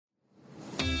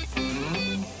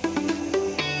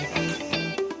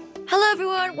Hello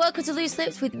everyone, welcome to Loose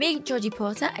Lips with me, Georgie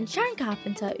Porter, and Sharon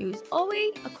Carpenter, who's all the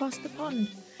way across the pond.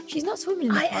 She's not swimming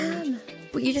in the pond. I am.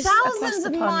 But you're just thousands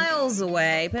of miles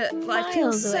away, but I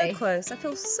feel so close. I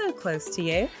feel so close to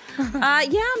you.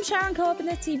 I'm Sharon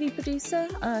Carpenter, TV producer,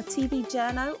 TV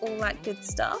journo, all that good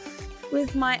stuff,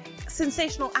 with my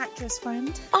sensational actress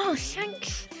friend. Oh,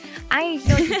 thanks. I'm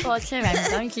Georgie Porter, and I'm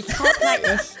going to talk like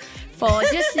this for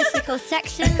just this little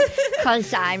section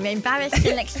because I'm embarrassed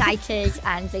and excited,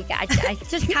 and I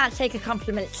just can't take a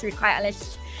compliment, to be quite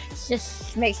honest. It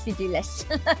just makes me do less.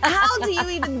 How do you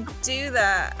even do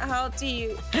that? How do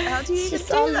you even do just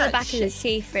that? All in the back of the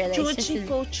teeth, really. Georgie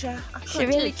Porter. It's a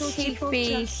really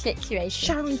cheapy situation.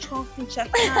 Sharon Carpenter.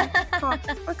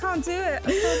 I can't do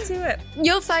it.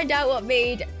 You'll find out what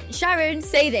made Sharon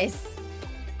say this.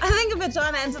 I think a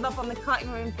vagina ended up on the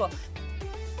cutting room floor.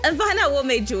 And find out what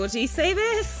made Georgie say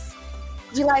this.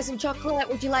 Would you like some chocolate?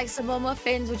 Would you like some more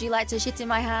muffins? Would you like to shit in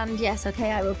my hand? Yes,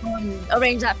 okay, I will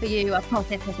arrange that for you. Of course,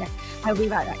 I'll be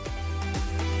right back.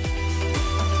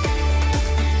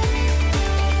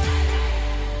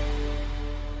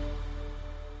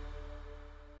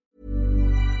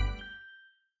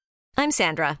 I'm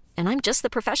Sandra, and I'm just the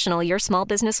professional your small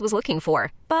business was looking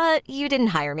for. But you didn't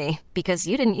hire me because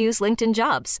you didn't use LinkedIn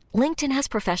Jobs. LinkedIn has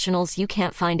professionals you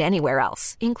can't find anywhere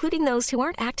else, including those who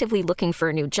aren't actively looking for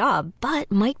a new job,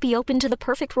 but might be open to the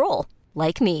perfect role,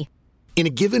 like me. In a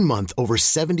given month, over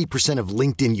 70% of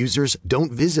LinkedIn users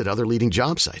don't visit other leading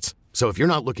job sites. So if you're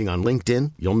not looking on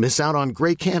LinkedIn, you'll miss out on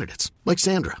great candidates like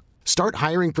Sandra. Start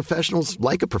hiring professionals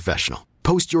like a professional.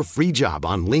 Post your free job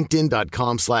on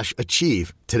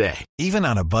linkedin.com/achieve today. Even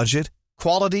on a budget,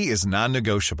 quality is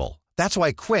non-negotiable. That's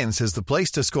why Quince is the place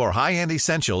to score high-end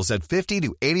essentials at 50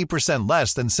 to 80%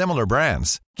 less than similar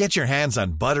brands. Get your hands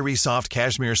on buttery soft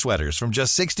cashmere sweaters from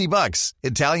just $60,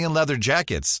 Italian leather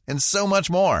jackets, and so much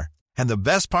more. And the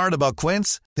best part about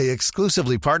Quince, they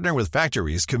exclusively partner with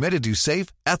factories committed to safe,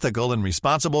 ethical, and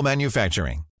responsible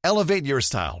manufacturing. Elevate your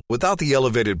style without the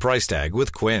elevated price tag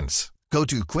with Quince. Go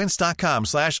to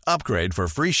quince.com/upgrade for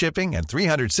free shipping and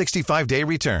 365-day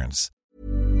returns.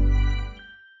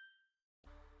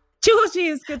 Georgie,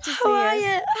 it's good to see you. How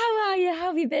are you? How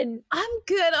have you been? I'm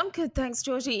good. Thanks,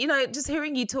 Georgie. You know, just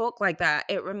hearing you talk like that,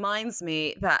 it reminds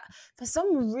me that for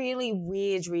some really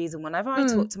weird reason, whenever I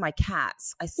talk to my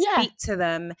cats, I speak to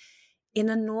them in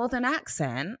a northern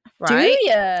accent, right? Do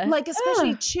you? Like,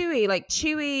 especially Chewy. Like,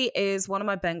 Chewy is one of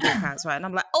my Bengal cats, right? And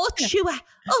I'm like, oh, Chewy.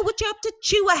 Oh, what you up to,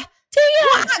 Chewy?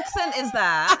 What accent is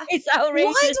that? It's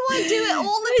outrageous. Why do I do it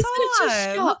all the time? Such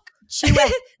a shock.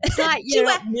 Chewy. It's like you're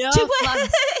up north,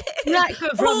 lads. You're like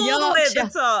from all Yorkshire. The way at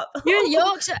the top. You're in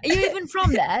Yorkshire. Are you even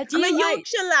from there? I'm a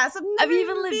Yorkshire lass. Have you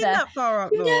even lived there? That far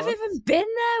up You've north. never even been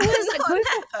there. Where's that going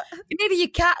from? Maybe your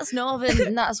cat's northern,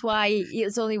 and that's why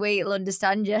it's the only way it'll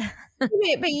understand you. But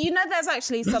you know, there's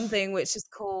actually something which is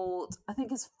called, I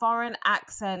think it's foreign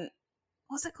accent.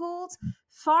 What's it called?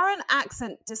 Foreign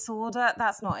accent disorder.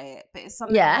 That's not it, but it's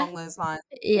something along those lines.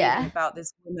 Yeah. About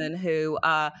this woman who,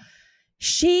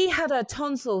 she had her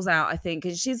tonsils out, I think,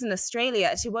 and she's in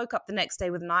Australia. She woke up the next day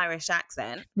with an Irish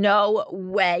accent. No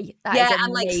way. That is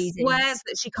and like amazing. swears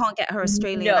that she can't get her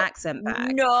Australian accent back.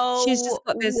 No, she's just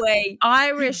got this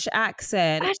Irish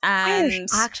accent. Irish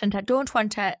accent. I don't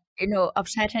want to,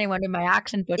 upset anyone with my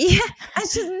accent, but yeah, and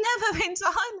she's never been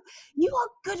done. You are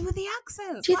good with the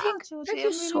accents. Do you think? Georgie, Thank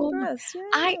you so much. Yeah.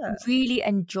 I really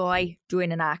enjoy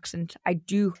doing an accent. I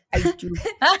do.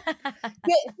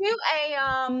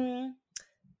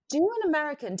 Do an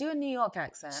American, do a New York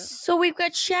accent. So we've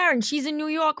got Sharon. She's in New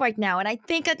York right now, and I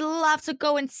think I'd love to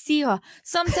go and see her.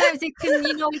 Sometimes it can,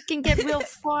 it can get real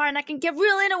far, and I can get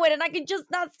real into it, and I can just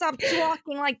not stop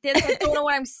talking like this. I don't know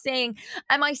what I'm saying.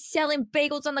 Am I selling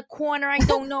bagels on the corner? I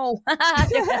don't know.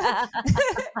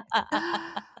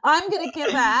 I'm going to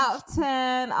give that out of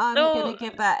 10. I'm going to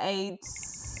give that 8.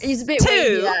 It's a bit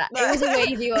wavy, that. It was a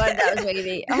wavy one. That was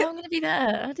wavy. Oh, I'm going to be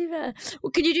better. I'll do better.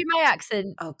 Well, can you do my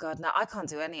accent? Oh, God, no. I can't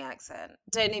do any accent.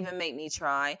 Don't even make me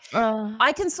try.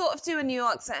 I can sort of do a New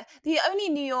York accent. The only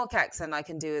New York accent I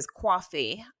can do is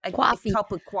coffee. A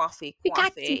cup of coffee. We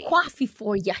got some coffee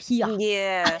for you here.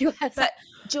 Yeah. But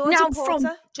Georgie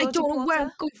Porter, I don't know where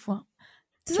I'm going from.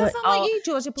 Does that sound like you,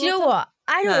 Georgie Porter? Do you know what?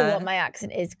 I don't know what my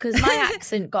accent is, because my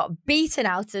accent got beaten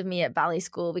out of me at ballet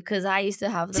school because I used to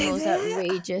have the most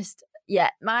outrageous.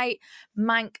 Yeah, my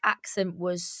Manc accent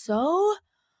was so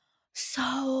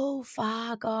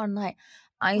far gone. Like,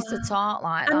 I used to talk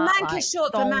like and that. Manc like, is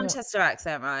short for Manchester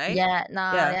accent, right? Yeah,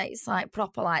 yeah, it's like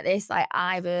proper like this. Like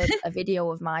I've heard a video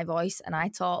of my voice and I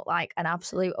talk like an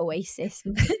absolute oasis.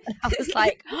 I was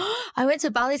like, I went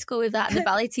to ballet school with that, and the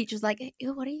ballet teacher was like,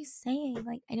 "Ew, what are you saying?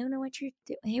 Like, I don't know what you're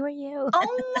doing. Who are you?"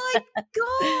 Oh my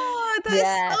God,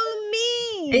 that's so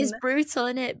mean. It's brutal,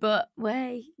 isn't it? But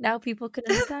now people can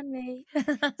understand me.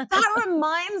 That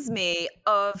reminds me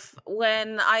of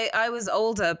when I was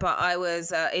older, but I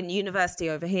was in university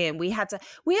over here, and we have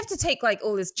to take like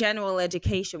all this general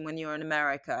education when you're in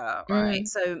America, right?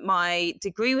 So my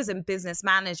degree was in business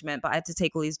management, but I had to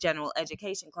take all these general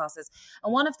education classes,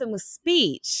 and one of them was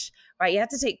speech. Right, you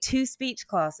had to take 2 speech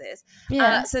classes.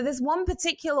 Yeah. So this one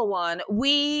particular one,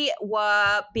 we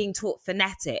were being taught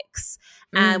phonetics,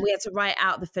 and we had to write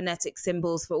out the phonetic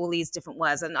symbols for all these different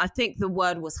words. And I think the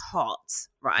word was hot,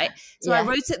 right? So I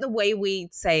wrote it the way we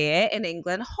say it in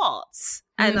England, hot.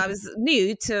 And I was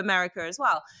new to America as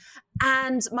well.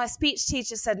 And my speech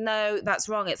teacher said, "No, that's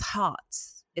wrong. It's hot.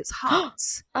 It's hot."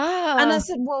 And I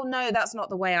said, "Well, no, that's not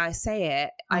the way I say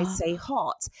it. I say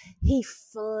hot." He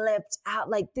flipped out.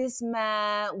 Like, this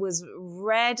man was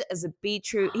red as a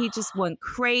beetroot. He just went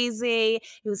crazy.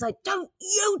 He was like, "Don't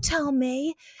you tell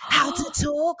me how to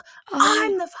talk.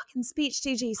 I'm the fucking speech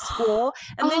teacher," he swore.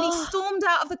 And then he stormed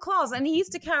out of the class. And he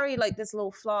used to carry like this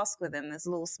little flask with him, this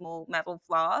little small metal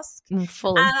flask.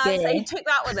 Full of beer. So he took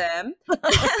that with him.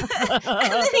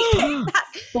 And then he came back.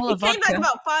 He came back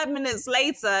about 5 minutes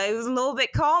later. It was a little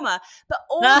bit calmer. But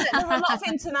there were a lot of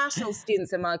international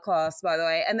students in my class, by the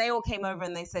way, and they all came over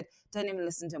and they said, "Don't even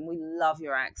listen to him. We love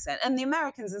your accent." And the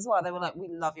Americans as well. They were like, "We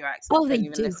love your accent. Oh, Don't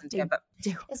even listen to him." But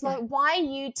it's like, why are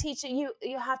you teaching?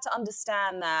 You have to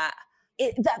understand that.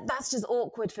 That's just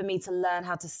awkward for me to learn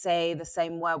how to say the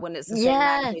same word when it's the same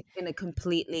language in a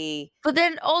completely. But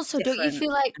then also, don't you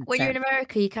feel like accent. when you're in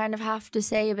America, you kind of have to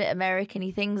say a bit American-y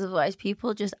things, otherwise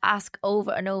people just ask over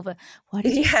and over, "What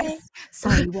did you say?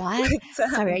 Sorry, what?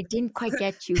 Sorry, I didn't quite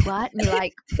get you. What?" And you're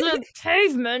like,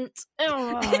 "Pavement.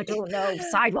 Oh, I don't know.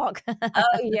 Sidewalk."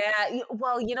 Oh yeah.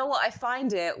 Well, you know what? I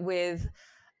find it with.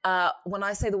 When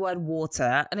I say the word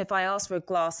water, and if I ask for a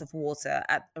glass of water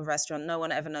at a restaurant, no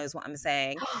one ever knows what I'm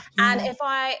saying. And if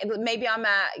maybe I'm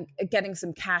getting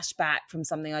some cash back from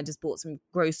something, I just bought some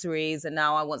groceries and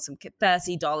now I want some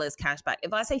 $30 cash back.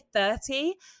 If I say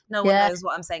 30, no one knows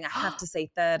what I'm saying. I have to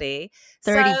say 30.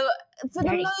 30. So for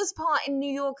the most part in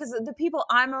New York, because the people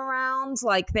I'm around,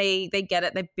 like they get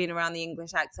it. They've been around the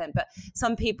English accent, but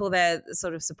some people, they're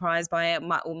sort of surprised by it,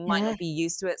 might not be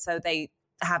used to it. So they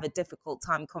have a difficult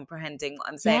time comprehending what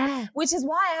I'm saying, which is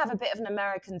why I have a bit of an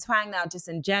American twang now, just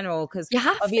in general, because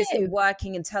obviously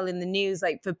working and telling the news,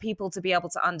 like for people to be able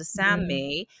to understand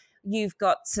me, you've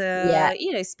got to,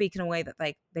 speak in a way that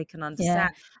they can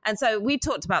understand. And so we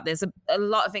talked about this. A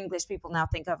lot of English people now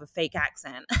think I have a fake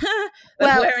accent.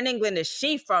 Where in England is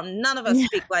she from? None of us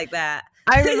speak like that.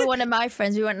 I remember one of my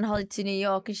friends, we went on holiday to New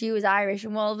York and she was Irish,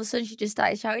 and all of a sudden she just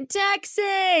started shouting,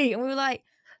 "Taxi!" And we were like,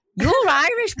 "You're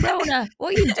Irish, Brona.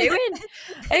 What are you doing?"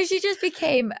 And she just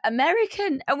became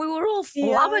American, and we were all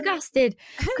flabbergasted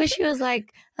because she was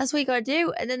like, "That's what you got to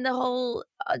do." And then the whole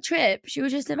trip, she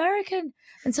was just American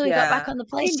until we got back on the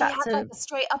plane. She had like a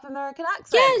straight up American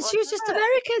accent. Yeah, she was just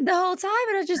American the whole time,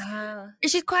 and I just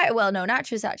she's quite a well-known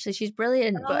actress, actually. She's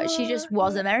brilliant, but she just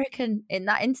was American in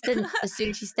that instant as soon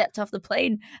as she stepped off the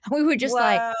plane, and we were just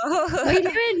like, "What are you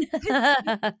doing?"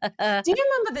 Do you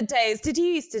remember the days? Did you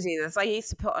used to do this? I used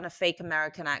to put on a fake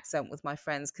American accent with my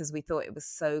friends because we thought it was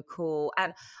so cool.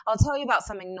 And I'll tell you about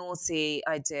something naughty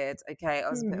I did. Okay, I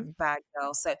was a bit of a bad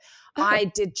girl, so I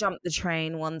did jump the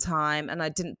train one time and I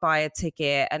didn't buy a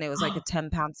ticket, and it was like a £10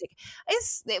 ticket.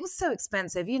 It was so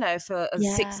expensive, for a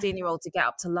 16-year-old to get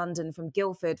up to London from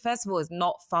Guildford. First of all, it's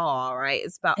not far, right?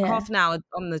 It's about half an hour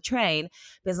on the train,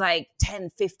 but it's like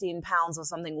 £10-15 or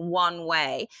something one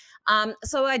way.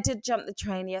 So I did jump the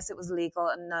train. Yes, it was legal,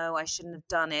 and no, I shouldn't have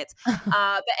done it.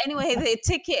 But anyway, the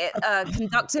ticket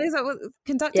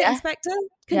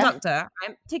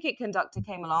ticket conductor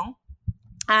came along.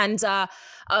 And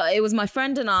it was my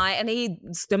friend and I, and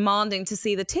he's demanding to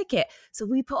see the ticket. So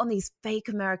we put on these fake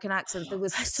American accents. They were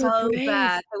so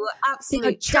bad. They were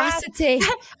absolute atrocity. And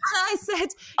I said,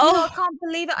 I can't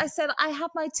believe it. I said, I have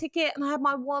my ticket and I have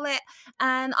my wallet,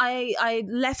 and I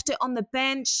left it on the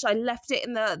bench. I left it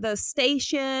in the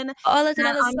station. Oh, I left it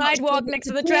on the sidewalk next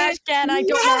to the trash can. I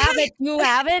don't have it. You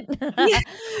have it?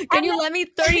 Can you lend me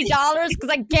 $30? Because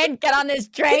I can't get on this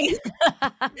train.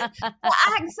 The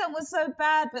accent was so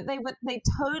bad. bad, but they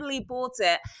totally bought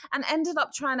it and ended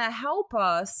up trying to help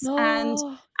us and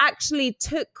actually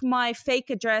took my fake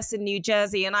address in New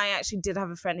Jersey. And I actually did have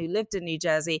a friend who lived in New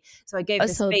Jersey, so I gave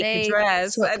this fake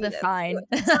address. And the fine.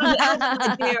 So I have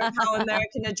an idea of how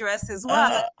American addresses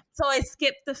work. So I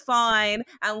skipped the fine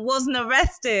and wasn't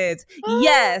arrested.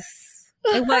 Yes,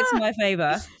 it works in my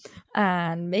favor.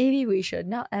 And maybe we should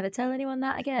not ever tell anyone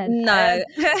that again. No.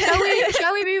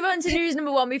 Shall we move on to news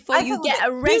number 1 before you get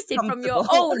arrested from your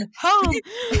own home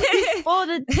before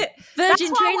the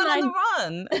Virgin train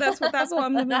line? That's why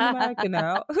I'm living in America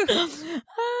now.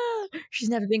 She's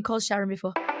never been called Sharon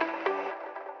before.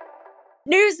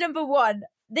 News number 1.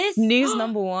 News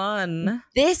number 1.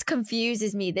 This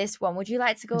confuses me, this one. Would you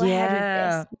like to go ahead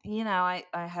with this? You know,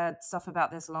 I heard stuff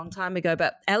about this a long time ago,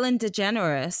 but Ellen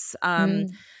DeGeneres,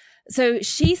 so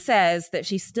she says that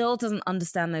she still doesn't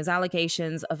understand those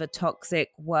allegations of a toxic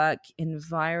work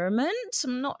environment.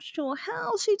 I'm not sure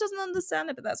how she doesn't understand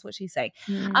it, but that's what she's saying.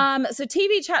 So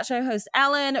TV chat show host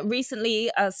Ellen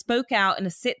recently spoke out in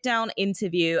a sit-down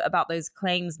interview about those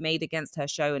claims made against her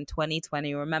show in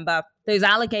 2020. Remember those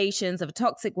allegations of a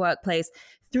toxic workplace?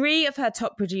 3 of her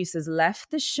top producers left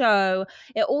the show.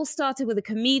 It all started with a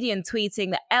comedian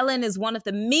tweeting that Ellen is one of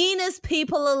the meanest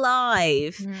people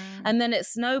alive. And then it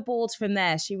snowballed from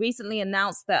there. She recently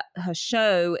announced that her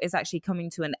show is actually coming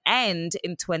to an end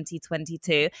in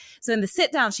 2022. So in the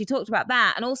sit down, she talked about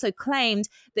that and also claimed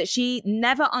that she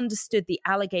never understood the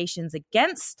allegations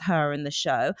against her in the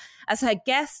show, as her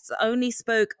guests only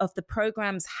spoke of the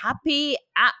program's happy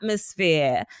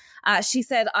atmosphere. She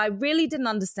said, I really didn't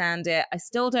understand it. I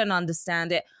still don't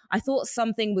understand it. I thought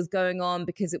something was going on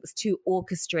because it was too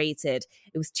orchestrated.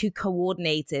 It was too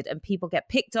coordinated and people get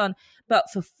picked on.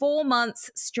 But for 4 months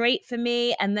straight for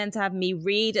me, and then to have me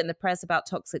read in the press about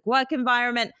toxic work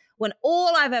environment, when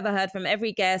all I've ever heard from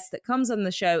every guest that comes on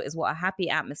the show is what a happy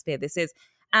atmosphere this is.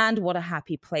 And what a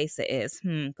happy place it is.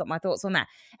 Got my thoughts on that.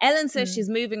 Ellen says she's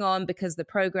moving on because the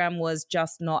program was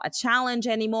just not a challenge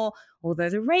anymore. Although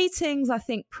the ratings, I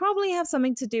think, probably have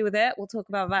something to do with it. We'll talk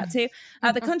about that too.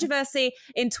 The controversy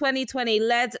in 2020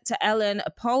 led to Ellen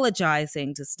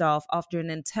apologizing to staff after an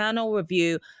internal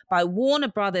review by Warner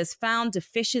Brothers found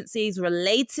deficiencies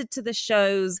related to the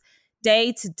show's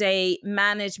day-to-day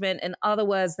management. In other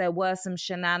words, there were some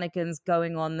shenanigans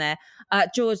going on there.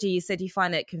 Georgie, you said you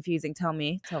find it confusing. Tell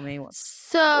me what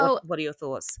are your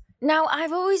thoughts? Now,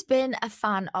 I've always been a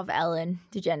fan of Ellen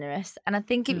DeGeneres, and I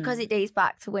think because it dates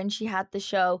back to when she had the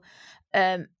show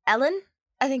Ellen,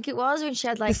 I think it was, when she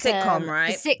had like the sitcom,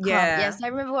 right? The sitcom, yes. I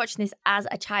remember watching this as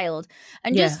a child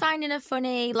and just finding her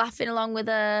funny, laughing along with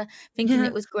her, thinking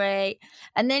it was great.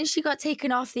 And then she got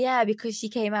taken off the air because she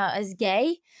came out as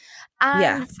gay.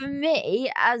 And for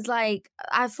me, as like,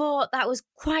 I thought that was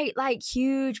quite like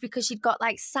huge because she'd got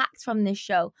like sacked from this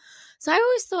show. So I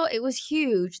always thought it was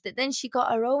huge that then she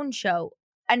got her own show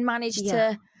and managed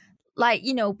to like,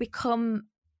 you know, become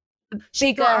bigger.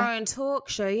 She got her own talk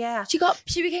show,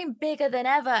 She became bigger than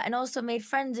ever and also made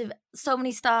friends with so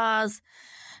many stars.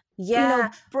 Yeah. You know,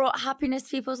 brought happiness to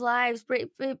people's lives,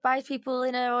 buys people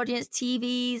in her audience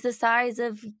TVs the size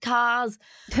of cars.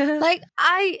 Like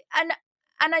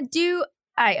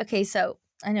okay, so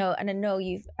I know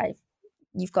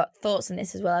you've got thoughts on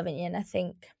this as well, haven't you? And I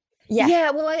think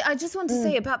well, I just want to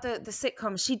say about the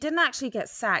sitcom, she didn't actually get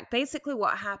sacked. Basically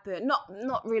what happened,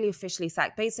 not really officially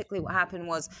sacked, basically what happened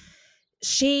was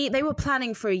they were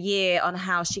planning for a year on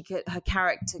how her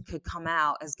character could come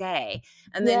out as gay,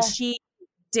 and then she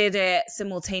did it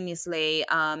simultaneously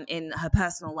in her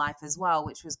personal life as well,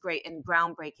 which was great and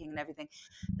groundbreaking and everything.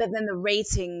 But then the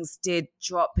ratings did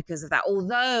drop because of that.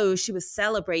 Although she was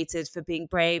celebrated for being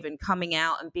brave and coming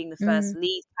out and being the first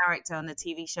lead character on a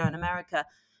TV show in America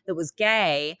that was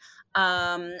gay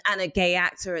and a gay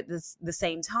actor at the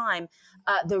same time,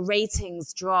 the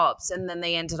ratings dropped, and then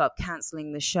they ended up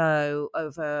canceling the show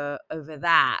over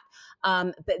that.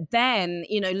 But then,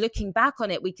 you know, looking back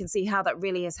on it, we can see how that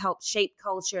really has helped shape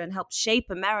culture and helped shape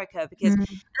America, because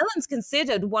Ellen's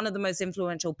considered one of the most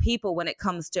influential people when it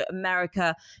comes to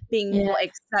America being more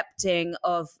accepting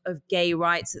of gay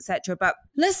rights, etc. But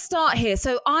let's start here.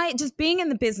 So just being in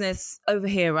the business over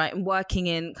here, right, and working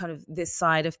in kind of this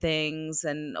side of things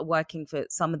and working for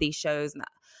some of these shows and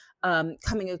that,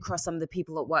 coming across some of the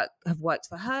people that have worked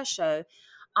for her show,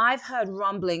 I've heard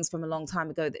rumblings from a long time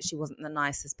ago that she wasn't the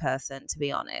nicest person, to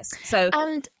be honest. So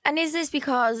and is this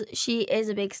because she is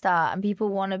a big star and people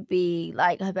want to be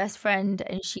like her best friend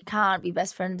and she can't be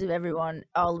best friends with everyone,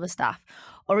 all of the staff?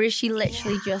 Or is she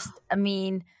literally just a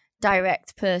mean,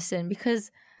 direct person?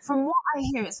 Because from what I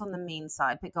hear, it's on the mean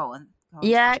side, but go on.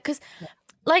 Yeah, because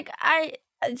like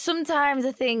sometimes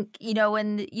I think, you know,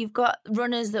 when you've got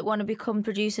runners that want to become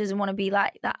producers and want to be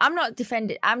like that, I'm not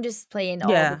defending, I'm just playing all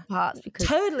the parts because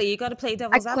totally, you got to play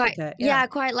devil's advocate. I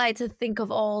quite like to think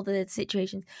of all the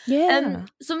situations.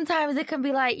 Sometimes it can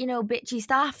be like, you know, bitchy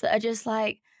staff that are just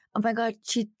like, oh my God,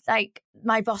 she like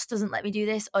my boss doesn't let me do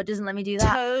this or doesn't let me do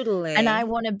that. Totally. And I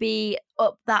want to be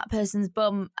up that person's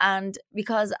bum, and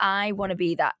because I want to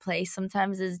be that place,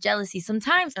 sometimes there's jealousy.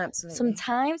 Sometimes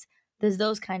there's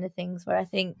those kind of things where I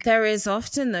think there is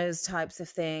often those types of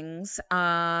things.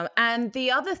 And the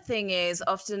other thing is,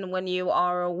 often when you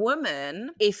are a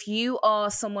woman, if you are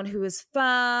someone who is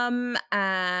firm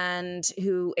and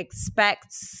who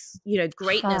expects, you know,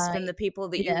 greatness from the people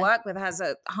that you work with, has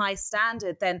a high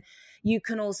standard, then you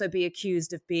can also be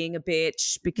accused of being a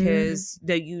bitch because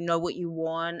you know what you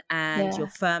want and you're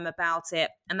firm about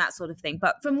it and that sort of thing.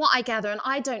 But from what I gather, and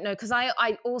I don't know, because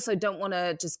I also don't want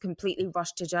to just completely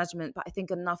rush to judgment, but I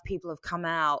think enough people have come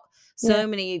out. So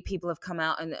many people have come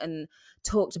out and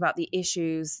talked about the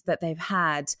issues that they've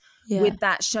had with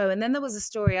that show. And then there was a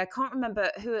story, I can't remember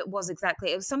who it was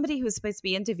exactly. It was somebody who was supposed to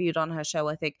be interviewed on her show,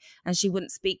 I think, and she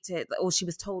wouldn't speak to it, or she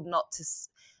was told not to.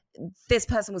 This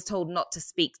person was told not to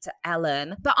speak to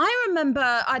Ellen. But I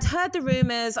remember I'd heard the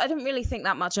rumors. I didn't really think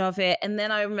that much of it. And then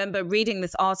I remember reading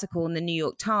this article in the New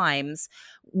York Times,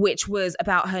 which was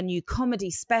about her new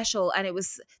comedy special. And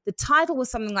the title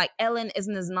was something like, Ellen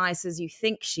Isn't As Nice As You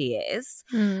Think She Is.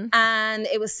 And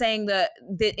it was saying that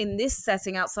in this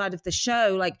setting outside of the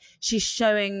show, like, she's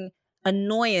showing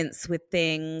annoyance with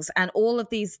things and all of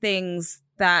these things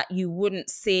that you wouldn't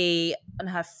see in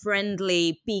her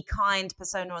friendly, be kind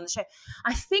persona on the show.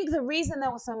 I think the reason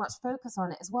there was so much focus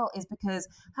on it as well is because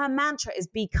her mantra is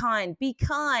be kind,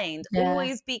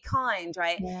 always be kind,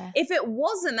 right? Yeah. If it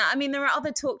wasn't that, I mean, there are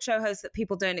other talk show hosts that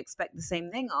people don't expect the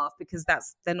same thing of because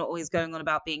they're not always going on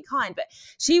about being kind, but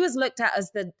she was looked at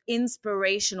as the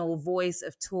inspirational voice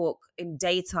of talk in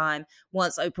daytime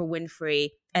once Oprah Winfrey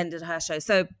ended her show.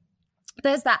 So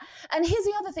there's that. And here's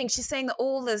the other thing. She's saying that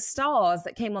all the stars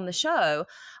that came on the show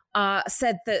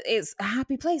said that it's a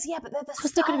happy place. Yeah, but they're the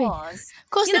stars. Of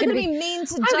course you're they're not going to be mean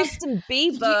to Justin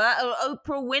Bieber or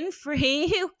Oprah Winfrey,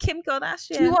 Kim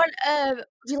Kardashian. Do you want,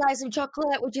 would you like some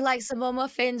chocolate? Would you like some more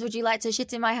muffins? Would you like to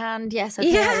shit in my hand? Yes,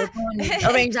 okay. Yeah.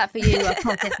 I'll arrange that for you.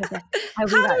 How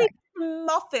do we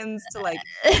muffins to like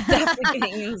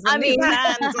things? I mean,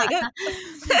 hands, like,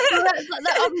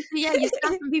 that obviously, your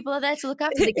staff and people are there to look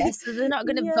after the guests, so they're not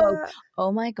going to go,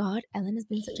 oh my God, Ellen has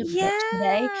been such a bitch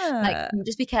today. Like,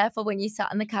 just be careful when you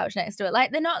sat on the couch next to it.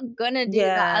 Like, they're not going to do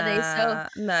that, are they?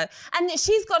 So no. And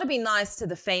she's got to be nice to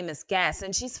the famous guests,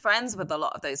 and she's friends with a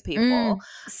lot of those people.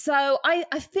 So I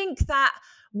think that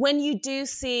when you do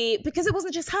see, because it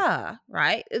wasn't just her,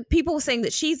 right? People were saying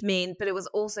that she's mean, but it was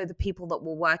also the people that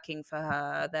were working for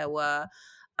her. There were,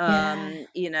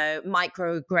 you know,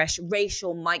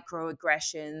 racial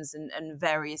microaggressions and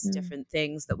various different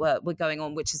things that were going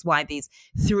on, which is why these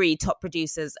 3 top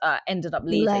producers ended up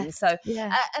leaving. So,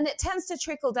 and it tends to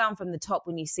trickle down from the top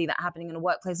when you see that happening in a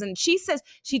workplace. And she says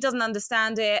she doesn't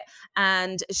understand it.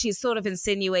 And she's sort of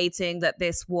insinuating that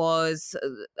this was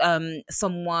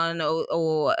someone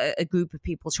or a group of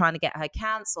people trying to get her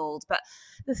cancelled. But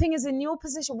the thing is, in your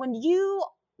position, when you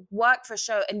work for a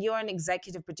show and you're an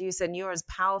executive producer and you're as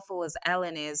powerful as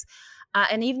Ellen is,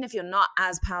 and even if you're not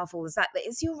as powerful as that,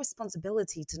 it's your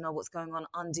responsibility to know what's going on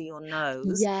under your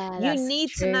nose. You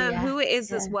need to know who it is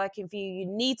that's working for you. You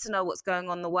need to know what's going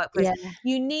on in the workplace.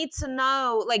 You need to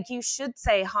know, like, you should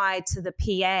say hi to the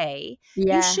PA.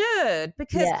 You should,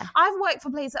 because I've worked for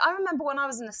places. I remember when I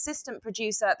was an assistant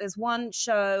producer at this one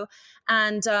show,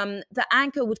 and the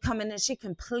anchor would come in and she'd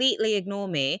completely ignore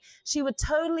me. She would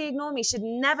totally ignore me. She'd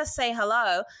never say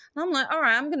hello. And I'm like, all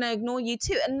right, I'm going to ignore you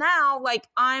too. And now, like,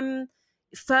 I'm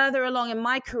further along in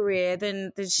my career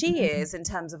than she is in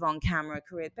terms of on-camera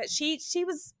career. But she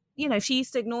was, you know, she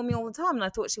used to ignore me all the time, and I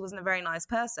thought she wasn't a very nice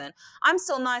person. I'm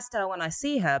still nice to her when I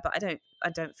see her, but I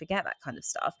don't forget that kind of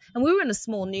stuff. And we were in a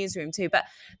small newsroom too. But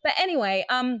anyway,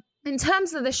 in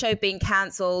terms of the show being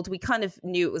cancelled, we kind of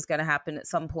knew it was going to happen at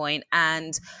some point.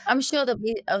 And I'm sure there'll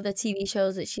be other TV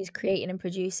shows that she's creating and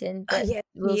producing. But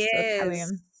we'll still carry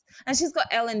on. And she's got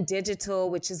Ellen Digital,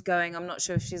 which is going. I'm not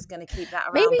sure if she's going to keep that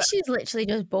around. Maybe she's literally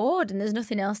just bored and there's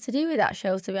nothing else to do with that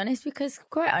show, to be honest, because,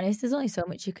 quite honest, there's only so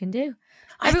much you can do.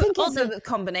 I think it's a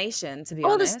combination, to be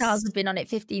honest. All the stars have been on it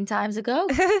 15 times ago.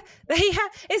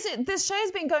 The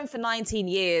show's been going for 19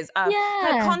 years.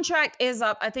 Her contract is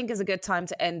up. I think is a good time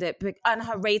to end it. And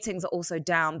her ratings are also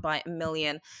down by 1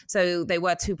 million. So they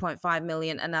were 2.5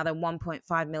 million and now they're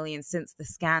 1.5 million since the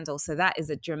scandal. So that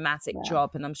is a dramatic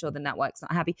drop. And I'm sure the network's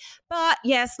not happy. But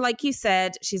yes, like you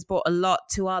said, she's brought a lot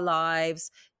to our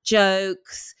lives.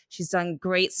 Jokes. She's done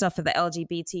great stuff for the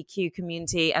LGBTQ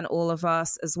community and all of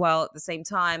us as well at the same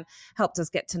time, helped us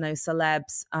get to know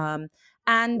celebs and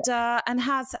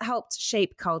has helped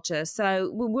shape culture. So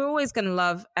we're always going to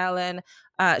love Ellen.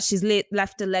 She's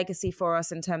left a legacy for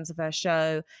us in terms of her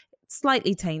show.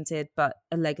 Slightly tainted, but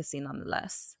a legacy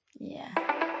nonetheless. Yeah.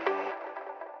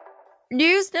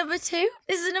 News number 2.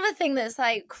 This is another thing that's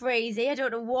like crazy. I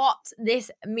don't know what this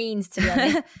means, to be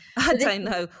honest. I don't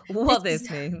know what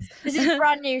this means. This is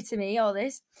brand new to me, all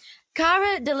this.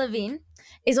 Cara Delevingne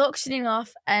is auctioning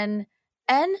off an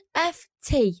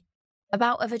NFT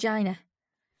about a vagina.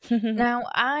 Now,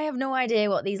 I have no idea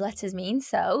what these letters mean.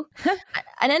 So,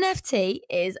 an NFT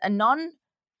is a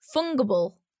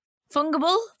non-fungible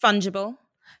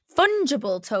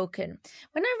token.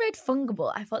 When I read fungible,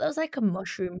 I thought that was like a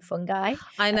mushroom fungi.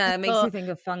 I know, it makes me think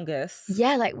of fungus.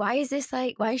 Yeah, like why is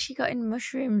she got in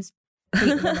mushrooms?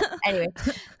 Anyway,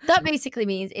 that basically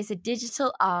means it's a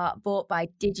digital art bought by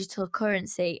digital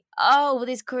currency. Oh,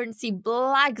 this currency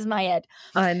blags my head.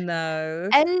 I know.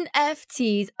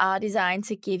 NFTs are designed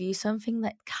to give you something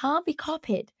that can't be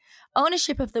copied.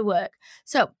 Ownership of the work.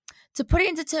 So, to put it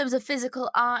into terms of physical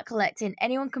art collecting,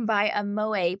 anyone can buy a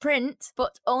Monet print,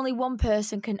 but only one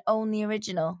person can own the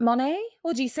original. Monet?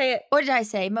 Or do you say it? What did I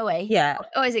say? Moët? Yeah.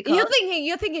 What is it called?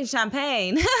 You're thinking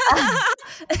champagne.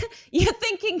 You're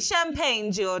thinking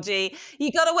champagne, Georgie. You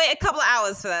got to wait a couple of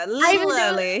hours for that. A little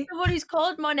early. Someone who's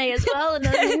called Monet as well, and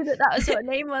I knew that was what her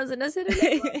name was, and I said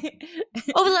it.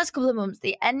 Over the last couple of months,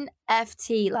 the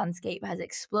NFT landscape has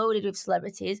exploded with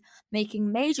celebrities making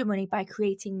major money by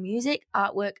creating music,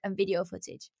 artwork, and video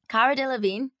footage. Cara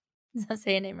Delevingne, is that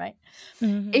saying it right?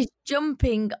 Is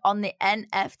jumping on the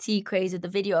NFT craze of the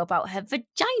video about her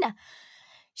vagina.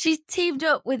 She's teamed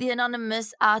up with the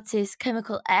anonymous artist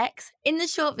Chemical X. In the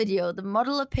short video, the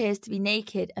model appears to be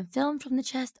naked and filmed from the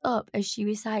chest up as she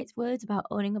recites words about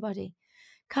owning a body.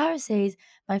 Cara says,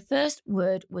 "My first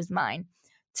word was mine.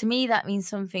 To me, that means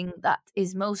something that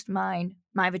is most mine,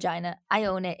 my vagina. I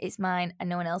own it, it's mine, and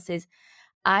no one else's.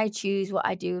 I choose what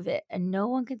I do with it, and no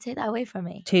one can take that away from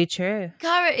me." Too true.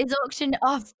 Cara is auctioning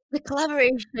off the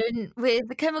collaboration with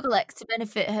the Chemical X to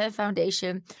benefit her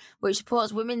foundation, which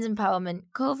supports women's empowerment,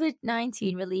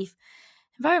 COVID-19 relief,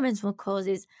 environmental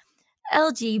causes,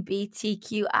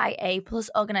 LGBTQIA plus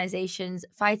organizations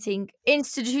fighting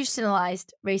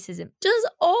institutionalized racism. Does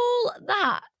all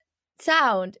that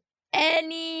sound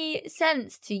any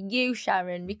sense to you,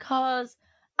 Sharon? Because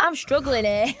I'm struggling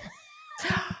here.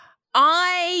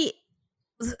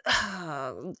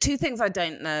 Two things I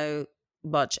don't know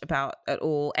much about at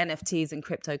all: NFTs and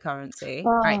cryptocurrency.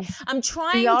 Right, I'm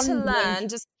trying to learn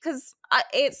just because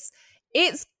it's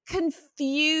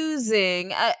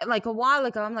confusing. Like a while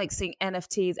ago, I'm like seeing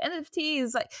NFTs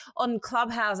like on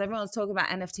Clubhouse. Everyone's talking about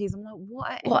NFTs. I'm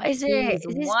like, what is it?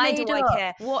 Why do I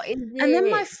care? What is it? And then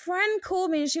my friend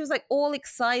called me and she was like all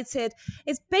excited.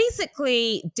 It's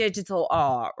basically digital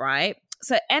art, right?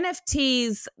 So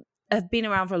NFTs have been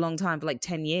around for a long time, for like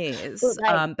 10 years,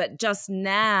 but just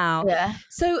now. Yeah.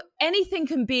 So anything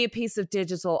can be a piece of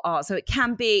digital art. So it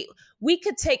can be, we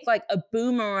could take like a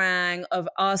boomerang of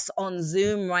us on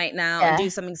Zoom right now and do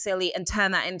something silly and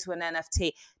turn that into an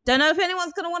NFT. Don't know if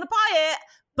anyone's going to want to buy it,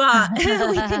 but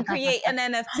we can create an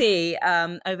NFT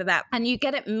over that. And you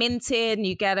get it minted and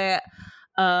you get it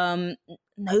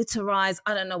notarized.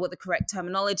 I don't know what the correct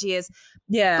terminology is.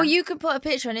 Yeah. But you could put a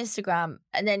picture on Instagram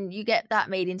and then you get that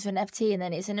made into an NFT and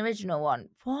then it's an original one.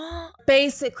 What?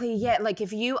 Basically, yeah. Like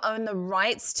if you own the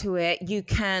rights to it, you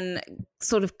can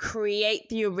sort of create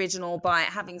the original by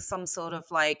having some sort of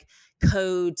like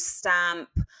code stamp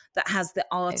that has the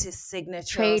artist's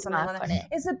signature or something like that. On it.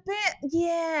 It's a bit,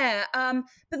 yeah.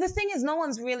 But the thing is, no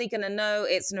one's really going to know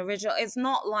it's an original. It's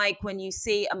not like when you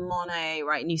see a Monet,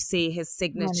 right, and you see his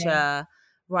signature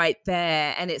right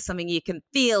there, and it's something you can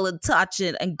feel and touch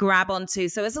it and grab onto.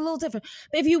 So it's a little different.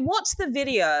 But if you watch the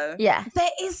video, there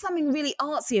is something really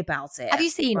artsy about it. Have you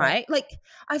seen it? Right? Like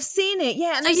I've seen it,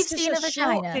 yeah. And so it's you've just seen a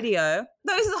short video.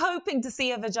 Those hoping to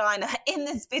see a vagina in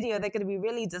this video, they're going to be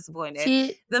really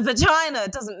disappointed. The vagina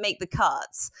doesn't make the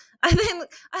cuts. I think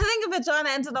a vagina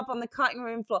ended up on the cutting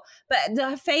room floor, but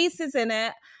her face is in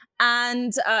it,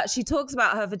 and she talks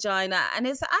about her vagina, and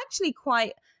it's actually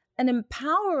quite an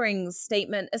empowering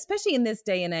statement, especially in this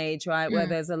day and age, right, where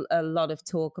there's a lot of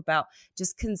talk about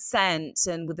just consent,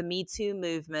 and with the Me Too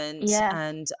movement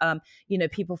and, you know,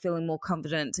 people feeling more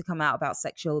confident to come out about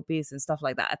sexual abuse and stuff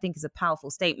like that, I think is a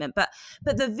powerful statement. But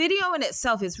the video in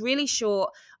itself is really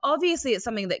short. Obviously, it's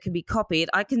something that can be copied.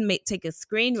 I can take a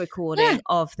screen recording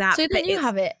of that. So then you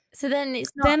have it. So then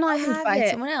it's not then I have by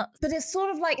it. someone else. But it's sort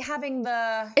of like having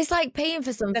it's like paying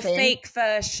for something. The fake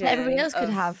version. That everybody else could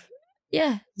have.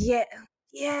 Yeah.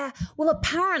 Yeah. Well,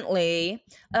 apparently,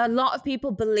 a lot of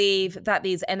people believe that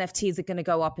these NFTs are going to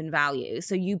go up in value.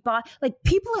 So you buy, like,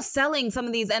 people are selling some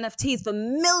of these NFTs for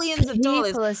millions of dollars.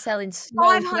 People are selling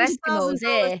small Eskimos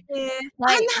here.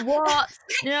 Like, what?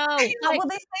 No. Well,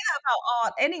 they say that about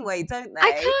art anyway, don't they?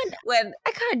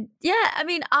 I can't. Yeah. I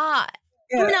mean, art.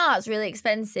 I mean, art's really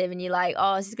expensive, and you're like,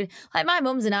 oh, this is good. Like, my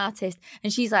mum's an artist,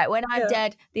 and she's like, when I'm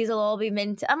dead, these will all be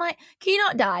minted. I'm like, can you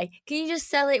not die? Can you just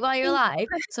sell it while you're alive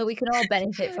so we can all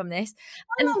benefit from this?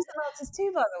 My mum's an artist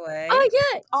too, by the way. Oh,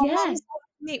 yeah. Our mums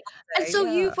meet one day, and so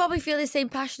you probably feel the same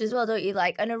passion as well, don't you?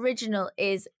 Like, an original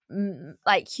is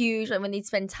like huge, like when they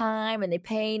spend time and they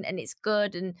paint and it's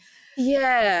good, and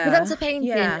but that's a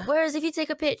painting. Whereas if you take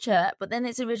a picture, but then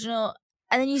it's original,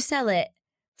 and then you sell it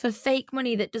for fake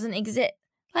money that doesn't exist.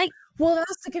 Like, well,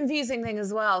 that's the confusing thing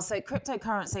as well. So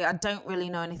cryptocurrency, I don't really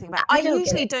know anything about. I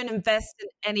usually don't invest in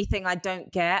anything I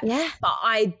don't get. Yeah. But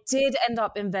I did end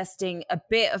up investing a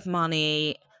bit of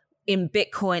money in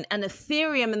Bitcoin and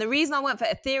Ethereum. And the reason I went for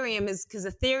Ethereum is because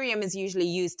Ethereum is usually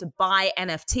used to buy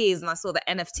NFTs. And I saw that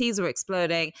NFTs were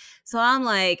exploding. So I'm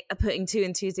like putting two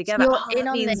and two together.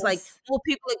 That means like more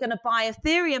people are going to buy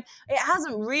Ethereum. It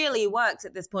hasn't really worked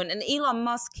at this point. And Elon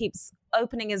Musk keeps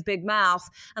opening his big mouth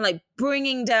and like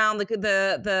bringing down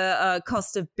the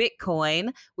cost of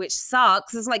Bitcoin, which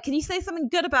sucks. It's like, can you say something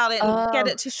good about it and get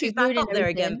it to shoot back up there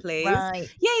again, please? Right.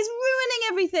 Yeah, he's ruining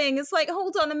everything. It's like,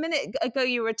 hold on, a minute ago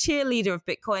you were a cheerleader of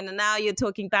Bitcoin, and now you're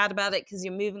talking bad about it because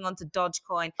you're moving on to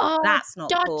Dogecoin. That's not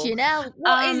cool.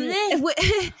 What is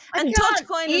this? And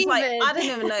Dogecoin is like, I don't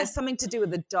even know, it's something to do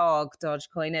with the dog.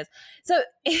 Dogecoin is. So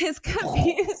it's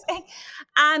confusing.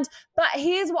 But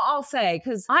here's what I'll say,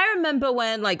 because I remember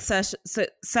when like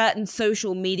certain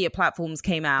social media platforms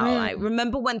came out. Like,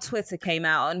 remember when Twitter came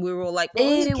out and we were all like, well,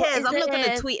 who cares? I'm not going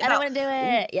to tweet about. I don't want to do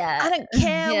it. Yeah. I don't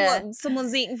care what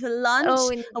someone's eating for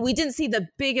lunch. And we didn't see the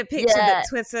bigger picture that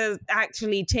Twitter's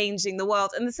actually changing the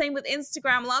world. And the same with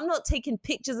Instagram. Well, I'm not taking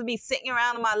pictures of me sitting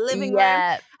around in my living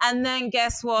room. And then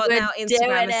guess what? Now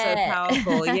Instagram is so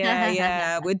powerful.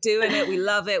 We're doing it. We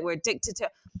love it. We're addicted to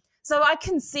it. So I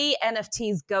can see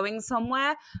NFTs going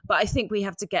somewhere, but I think we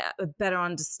have to get a better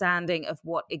understanding of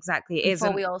what exactly it is.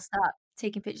 Before we all start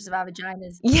taking pictures of our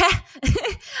vaginas. Yeah.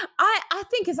 I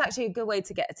think it's actually a good way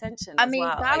to get attention as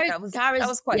well. That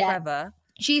was quite clever.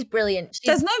 She's brilliant.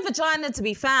 There's no vagina to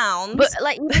be found. But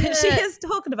like, she is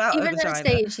talking about even a vagina. on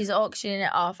stage, she's auctioning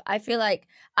it off. I feel like,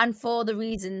 and for the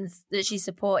reasons that she's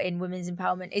supporting women's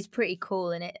empowerment, it's pretty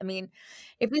cool, isn't it? I mean,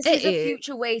 if this is a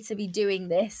future way to be doing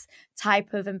this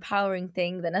type of empowering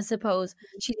thing, then I suppose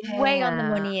she's way on the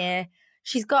money here.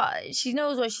 She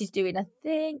knows what she's doing. I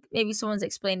think maybe someone's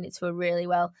explained it to her really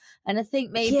well. And I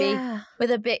think maybe with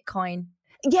a Bitcoin.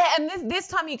 Yeah, and this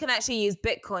time you can actually use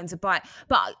Bitcoin to buy.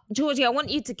 But Georgie, I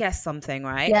want you to guess something,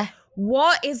 right? Yeah.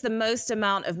 What is the most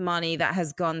amount of money that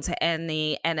has gone to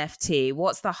any NFT?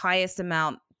 What's the highest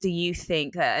amount do you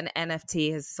think that an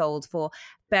NFT has sold for?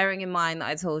 Bearing in mind that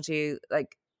I told you,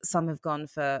 like, some have gone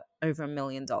for over $1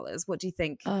 million. What do you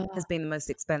think has been the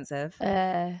most expensive?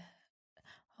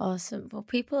 Awesome. Well,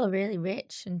 people are really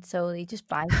rich, and so they just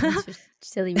buy things for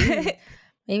silly reasons.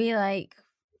 Maybe like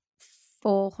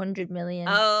 400 million.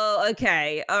 Oh,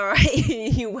 okay. All right.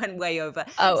 You went way over.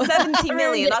 70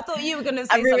 million. I thought you were going to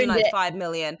say something like 5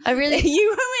 million. You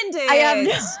ruined it. I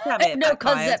have no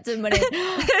concept of money.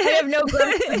 I have no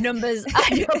grasp of numbers.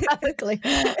 I don't have a clue.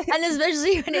 And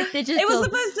especially when it's digital. It was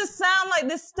supposed to sound like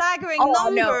this staggering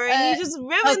number, and you just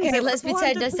ruined it. Okay, let's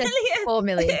pretend I said 4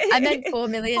 million. I meant 4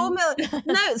 million. 4 million.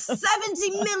 No, $70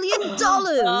 million.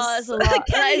 Oh, that's a lot.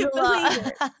 That is a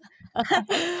lot.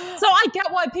 So I get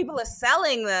why people are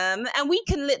selling them, and we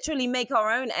can literally make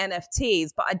our own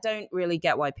NFTs, but I don't really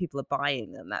get why people are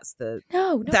buying them. That's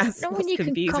when you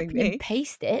can copy and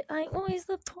paste it. Like, what is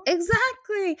the point?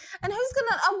 Exactly. And who's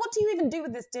gonna? And what do you even do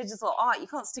with this digital art? You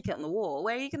can't stick it on the wall.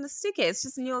 Where are you going to stick it? It's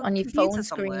just on your phone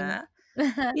somewhere.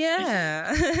 screen.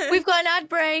 Yeah. We've got an ad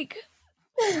break.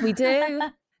 We do.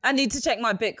 I need to check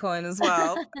my Bitcoin as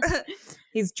well.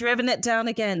 He's driven it down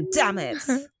again. Damn it.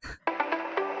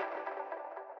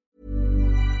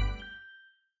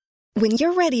 When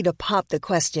you're ready to pop the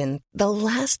question, the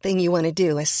last thing you want to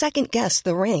do is second-guess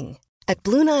the ring. At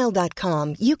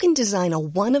BlueNile.com, you can design a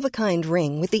one-of-a-kind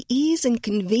ring with the ease and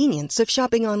convenience of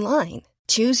shopping online.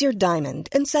 Choose your diamond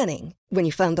and setting. When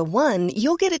you find the one,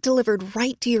 you'll get it delivered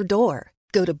right to your door.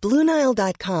 Go to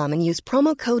BlueNile.com and use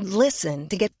promo code LISTEN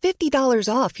to get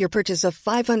 $50 off your purchase of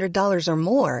 $500 or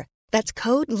more. That's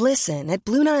code LISTEN at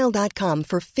BlueNile.com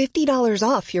for $50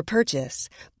 off your purchase.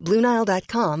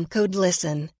 BlueNile.com, code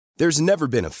LISTEN. There's never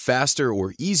been a faster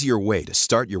or easier way to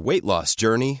start your weight loss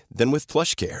journey than with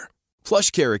PlushCare.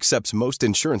 PlushCare accepts most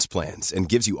insurance plans and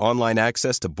gives you online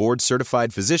access to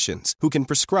board-certified physicians who can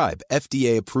prescribe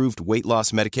FDA-approved weight loss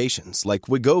medications like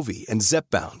Wegovy and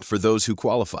Zepbound for those who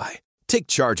qualify. Take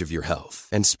charge of your health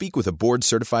and speak with a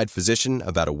board-certified physician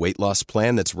about a weight loss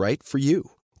plan that's right for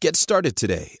you. Get started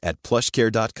today at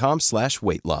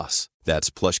plushcare.com/weight loss.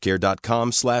 That's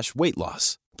plushcare.com/weight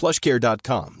loss.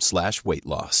 plushcare.com/weight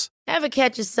loss. Ever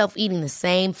catch yourself eating the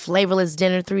same flavorless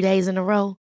dinner 3 days in a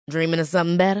row? Dreaming of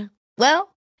something better?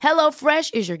 Well,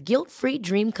 HelloFresh is your guilt-free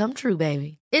dream come true,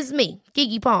 baby. It's me,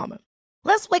 Keke Palmer.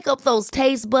 Let's wake up those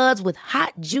taste buds with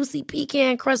hot, juicy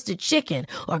pecan-crusted chicken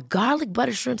or garlic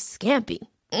butter shrimp scampi.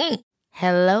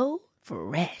 Hello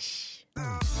Fresh.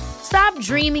 Stop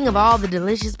dreaming of all the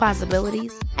delicious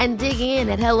possibilities and dig in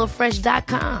at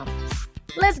HelloFresh.com.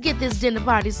 Let's get this dinner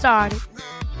party started.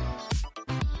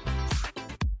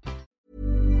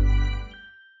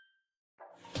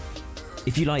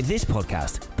 If you like this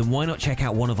podcast, then why not check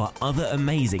out one of our other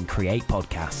amazing Create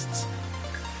podcasts?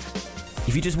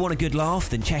 If you just want a good laugh,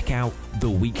 then check out The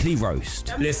Weekly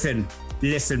Roast. Listen,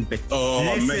 bitch. Oh,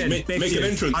 listen, make an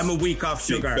entrance. I'm a week off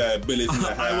sugar. Bill is in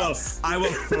the house. I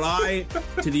will fly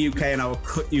to the UK and I will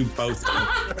cut you both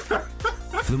out.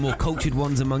 For the more cultured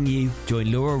ones among you,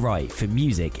 join Laura Wright for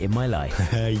Music in My Life.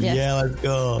 Yeah, let's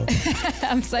go.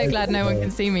 I'm so glad no one can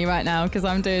see me right now because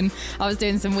I was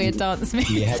doing some weird dance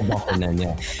moves. Yeah, then,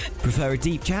 yeah. Prefer a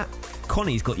deep chat?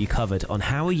 Connie's got you covered on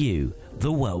How Are You,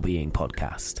 the Wellbeing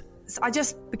Podcast. I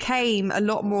just became a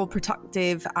lot more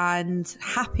productive and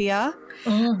happier.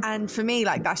 And for me,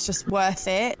 like, that's just worth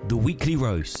it. The Weekly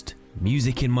Roast,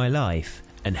 Music in My Life,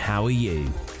 and How Are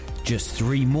You? Just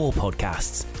 3 more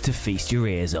podcasts to feast your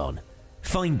ears on.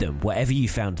 Find them wherever you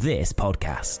found this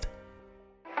podcast.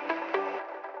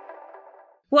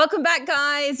 Welcome back,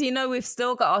 guys. You know, we've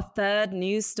still got our third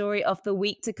news story of the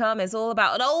week to come. It's all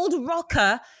about an old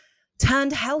rocker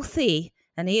turned healthy.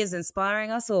 And he is inspiring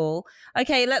us all.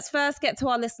 Okay, let's first get to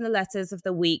our listener letters of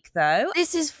the week, though.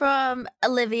 This is from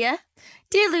Olivia.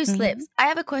 Dear Loose Lips, I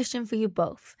have a question for you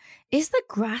both. Is the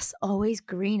grass always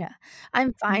greener?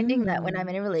 I'm finding that when I'm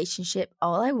in a relationship,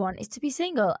 all I want is to be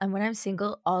single. And when I'm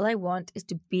single, all I want is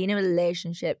to be in a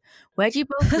relationship. Where do you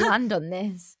both land on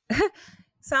this?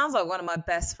 Sounds like one of my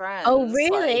best friends. Oh,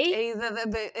 really? Like,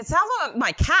 it sounds like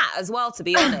my cat as well, to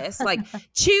be honest. Like,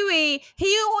 Chewy,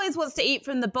 he always wants to eat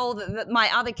from the bowl that my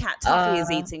other cat, Tuffy,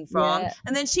 is eating from. Yeah.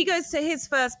 And then she goes to his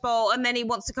first bowl, and then he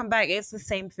wants to come back. It's the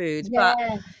same food. Yeah.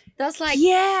 But that's like,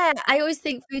 yeah. I always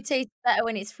think food tastes better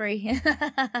when it's free.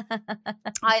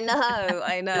 I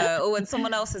know. Or when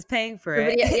someone else is paying for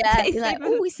it. Yeah. You're like,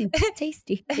 oh, it's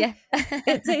tasty. Yeah.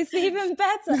 It tastes even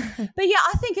better. But yeah,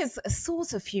 I think it's a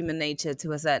sort of human nature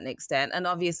to a certain extent, and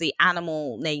obviously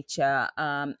animal nature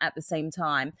at the same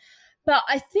time. But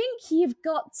I think you've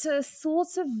got to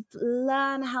sort of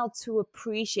learn how to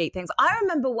appreciate things. I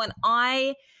remember when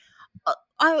I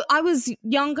was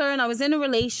younger and I was in a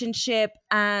relationship,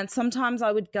 and sometimes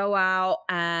I would go out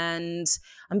and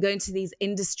I'm going to these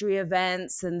industry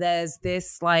events and there's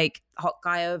this like hot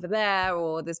guy over there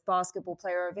or this basketball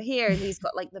player over here and he's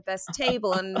got like the best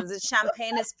table and the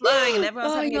champagne is flowing and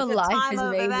everyone's having a good time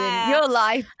over there. Your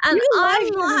life. And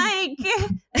I'm like,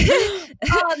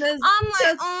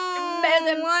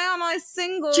 why am I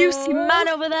single? Juicy man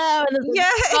over there and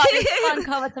there's fun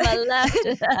cover to my left.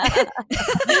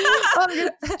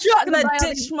 I'm gonna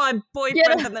ditch my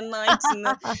boyfriend for the night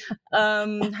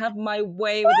and have my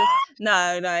way with this.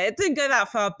 No, it didn't go that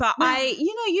far. But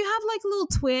you have like a little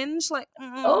twinge, like,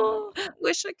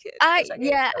 wish I could. I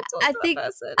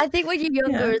think when you're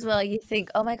younger as well, you think,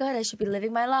 oh my God, I should be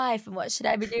living my life and what should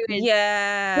I be doing?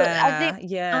 Yeah. But I think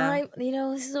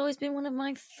this has always been one of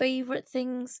my favorite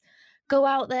things. Go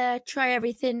out there, try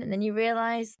everything, and then you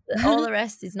realize that all the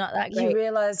rest is not that great. You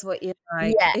realize what you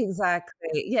like. Yeah.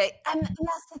 Exactly. Yeah. And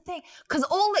that's the thing. Because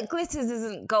all that glitters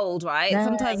isn't gold, right? No,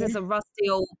 sometimes it's a rusty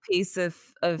old piece of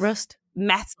rust.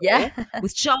 Metal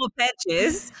with sharp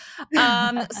edges. So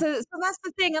that's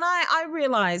the thing. And I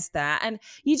realized that. And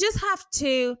you just have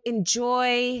to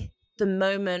enjoy the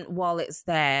moment while it's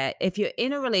there. If you're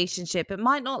in a relationship, it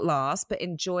might not last, but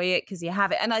enjoy it because you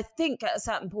have it. And I think at a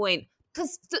certain point,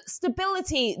 because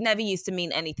stability never used to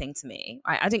mean anything to me,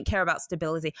 right? I didn't care about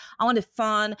stability. I wanted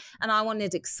fun and I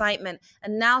wanted excitement.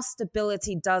 And now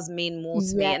stability does mean more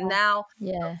to me. And now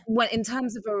when in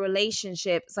terms of a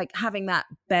relationship, it's like having that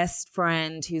best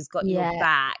friend who's got your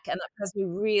back and that person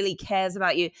who really cares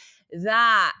about you.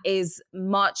 That is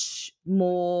much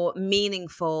more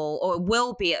meaningful, or it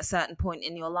will be at a certain point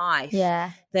in your life,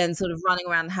 than sort of running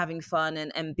around having fun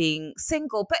and being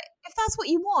single. But if that's what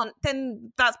you want,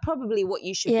 then that's probably what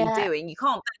you should be doing. You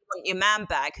can't want your man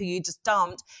back who you just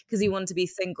dumped because you want to be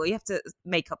single. You have to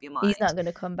make up your mind. He's not going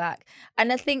to come back.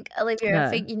 And I think, Olivia, I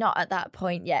think you're not at that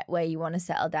point yet where you want to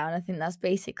settle down. I think that's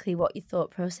basically what your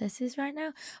thought process is right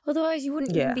now. Otherwise, you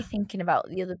wouldn't even be thinking about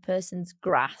the other person's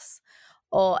grass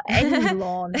or any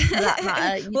lawn for that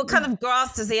matter. What kind of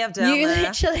grass does he have down there?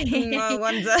 Literally. I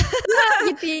wonder.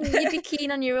 you'd be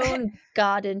keen on your own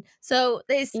garden. So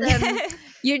there's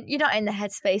you're not in the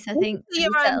headspace, I think.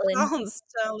 Your own plants,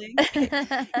 darling.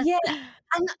 And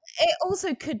it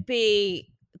also could be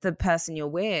the person you're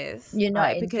with. You're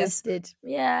not interested.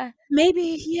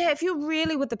 Maybe, if you're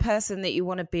really with the person that you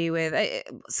want to be with,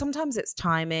 sometimes it's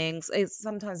timings,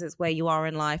 sometimes it's where you are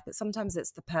in life, but sometimes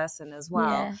it's the person as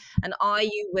well. And are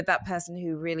you with that person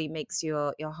who really makes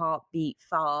your heart beat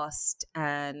fast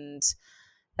and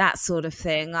that sort of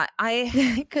thing?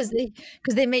 Because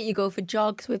they make you go for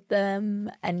jogs with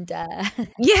them and out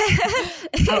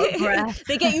of breath.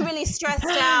 They get you really stressed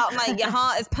out, and, like, your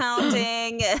heart is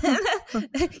pounding,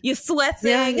 you're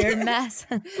sweating, you're a mess.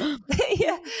 But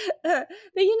you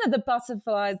know, the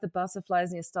butterflies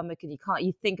in your stomach, and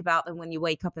you think about them when you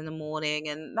wake up in the morning,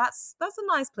 and that's a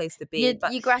nice place to be.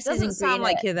 But your grass doesn't sound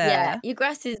like you're there. Yeah, your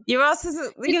grass is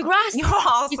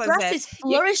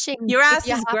flourishing. Your ass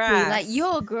is grass. Like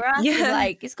your grass is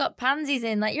like, it's got pansies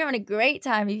in. Like, you're having a great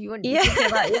time if you want to think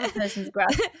about the other person's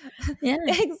grass.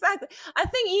 Exactly. I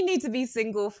think you need to be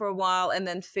single for a while and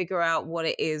then figure out what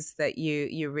it is that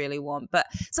you really want. But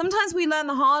sometimes we learn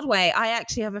the hard way. I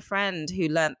actually have a friend who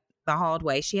learned the hard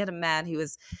way. She had a man who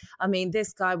was,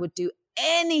 this guy would do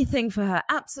anything for her,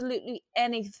 absolutely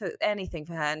anything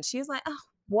for her. And she was like, oh,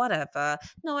 whatever.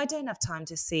 No, I don't have time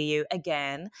to see you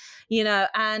again,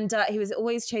 and he was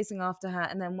always chasing after her.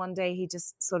 And then one day he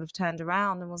just sort of turned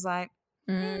around and was like,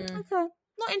 okay,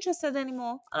 not interested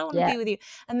anymore. I don't want to be with you.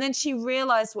 And then she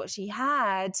realized what she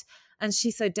had, and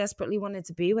she so desperately wanted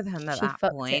to be with him at that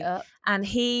point. And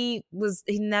he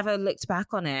never looked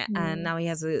back on it. And now he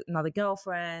has another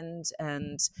girlfriend.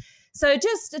 And so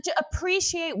just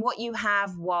appreciate what you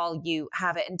have while you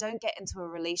have it, and don't get into a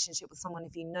relationship with someone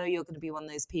if you know you're going to be one of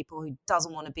those people who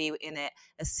doesn't want to be in it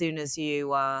as soon as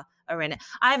you are in it.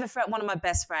 I have a friend, one of my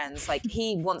best friends, like,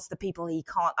 he wants the people he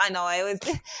can't. I know, I always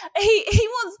he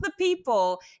wants the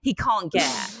people he can't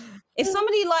get. If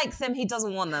somebody likes him, he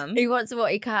doesn't want them. He wants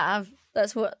what he can't have.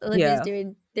 That's what Olivia's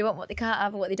doing. They want what they can't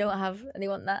have and what they don't have, and they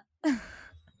want that.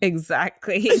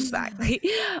 Exactly.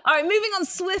 All right, moving on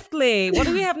swiftly. What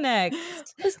do we have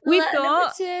next? We've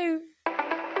got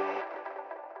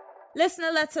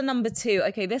listener letter number 2.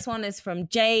 Okay, this one is from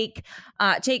Jake.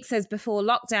 Jake says, before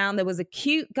lockdown, there was a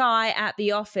cute guy at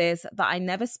the office that I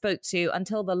never spoke to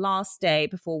until the last day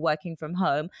before working from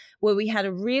home, where we had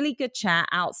a really good chat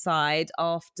outside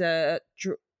after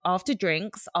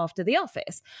drinks after the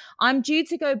office. I'm due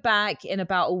to go back in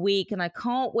about a week and I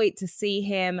can't wait to see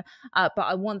him, but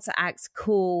I want to act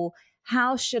cool.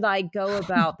 How should I go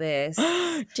about this?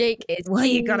 Jake is Well,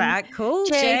 you gotta act cool,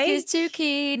 Jake is too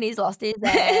keen. He's lost his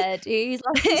head. He's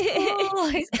lost his cool.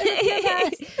 He's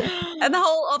and the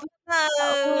whole office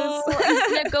knows.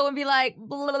 He's gonna go and be like,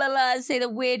 blah, blah, blah, say the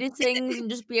weirdest things and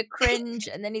just be a cringe,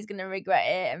 and then he's gonna regret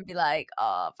it and be like,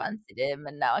 oh, I fancied him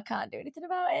and now I can't do anything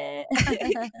about it.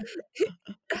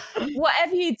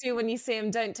 Whatever you do when you see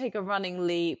him, don't take a running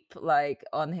leap like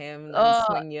on him and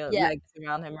swing your legs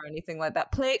around him or anything like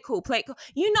that. Play it cool.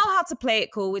 You know how to play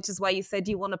it cool, which is why you said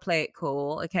you want to play it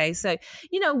cool. Okay, so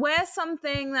wear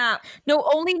something that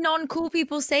only non-cool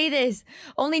people say this.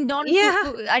 Only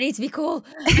non-cool. I need to be cool.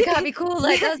 I can't be cool.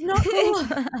 Like, that's not cool.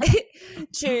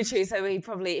 True. So he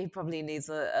probably needs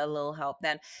a little help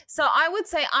then. So I would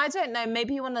say, I don't know,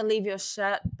 maybe you want to leave your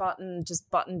shirt button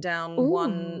just buttoned down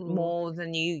one more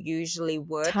than you usually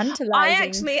would.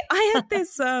 Tantalizing. I had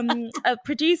this a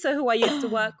producer who I used to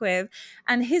work with,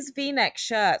 and his V-neck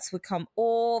shirts would come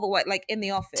all the way, like in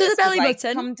the office, to the belly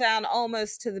button, come down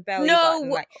almost to the belly button.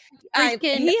 Like,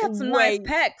 he had some nice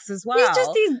pecs as well. He's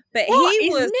just he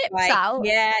was nips like, out.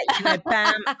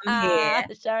 Bam, here.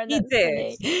 Sharon, He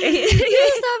did. He used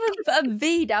to have a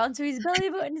V down to his belly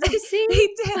button.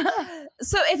 He did.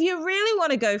 So if you really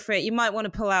want to go for it, you might want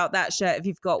to pull out that shirt if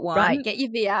you've got one. Right, get your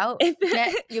V out.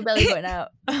 Get your belly button out.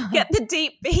 Get the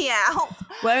deep V out.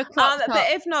 Wear a crop top.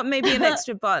 But if not, maybe an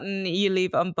extra button you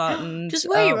leave unbuttoned. Just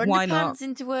wear your why underpants not?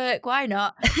 into work. Why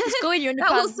not? Just go in your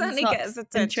That will underpants certainly and get us socks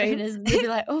attention. and trainers. And they'll be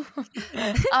like, oh,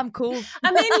 I'm cool.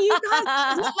 I mean, you guys,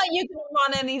 it's not like you're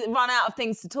going to run out of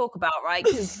things to talk about, right?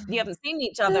 Because you haven't seen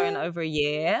each other in over a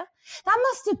year. That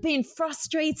must have been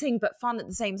frustrating but fun at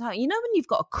the same time. You know when you've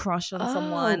got a crush on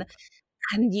someone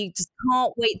and you just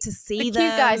can't wait to see them. The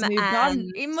cute guy's moved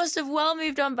on. He must have well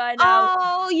moved on by now.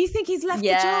 Oh, you think he's left the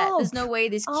job? There's no way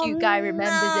this cute guy remembers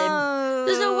him.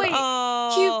 There's no way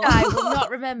cute guy will not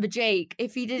remember Jake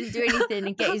if he didn't do anything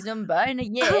and get his number in a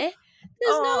year.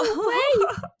 There's no way.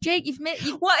 Jake, you've Well,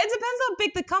 it depends how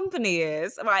big the company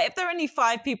is, right? If there are only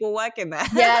 5 people working there.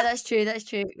 Yeah, that's true.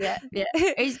 Yeah. But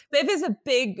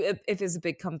if it's a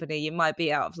big company, you might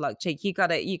be out of luck, Jake. You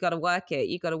gotta work it.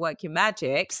 You gotta work your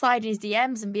magic. Slide in his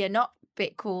DMs and be a not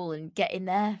bit cool and get in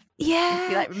there. Yeah,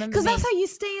 be like, remember because me? that's how you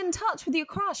stay in touch with your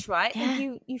crush, right? Yeah.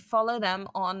 And you follow them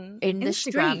on In the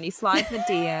Instagram. street. You slide the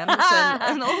DMs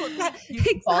and all of that.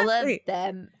 You follow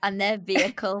them and their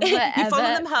vehicle wherever You follow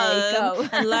them they home go.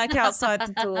 and lurk outside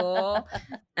the door.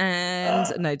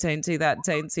 And no, don't do that.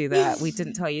 Don't do that. We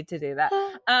didn't tell you to do that.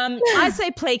 I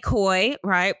say play coy,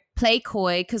 right? Play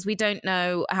coy because we don't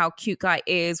know how cute guy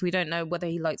is. We don't know whether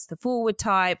he likes the forward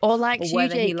type or likes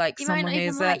whether you, Jake. he likes He someone might not even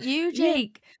who's like you,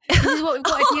 Jake. This is what we've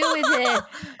got to deal with here.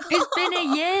 It's been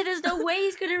a year. There's no way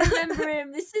he's going to remember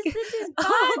him. This is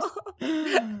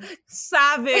bad.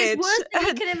 Savage. It's worse than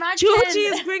you can imagine. Georgie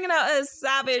is bringing out her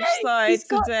savage side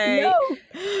today.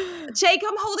 Jake,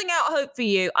 I'm holding out hope for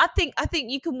you. I think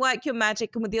you can work your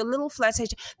magic and with your little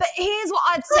flirtation. But here's what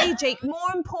I'd say, Jake. More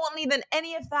importantly than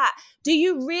any of that, do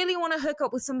you really want to hook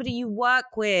up with somebody you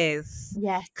work with?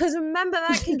 Yes. Because remember,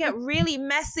 that can get really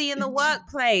messy in the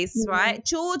workplace, right?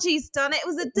 Georgie's done it. It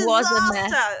was a disaster. Was a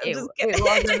mess. It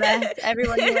was a mess.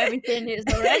 Everyone knew everything. It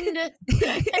was horrendous.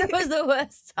 It was the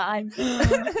worst time.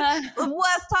 The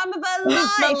worst time of her life.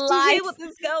 Do you hear what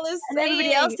this girl is and saying?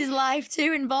 everybody else's life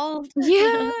too involved.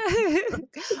 Yeah.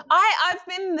 I've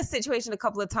been in this situation a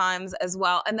couple of times as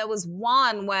well. And there was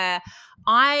one where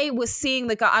I was seeing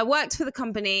the guy. I worked for the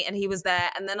company and he was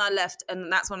there, and then I left,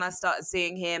 and that's when I started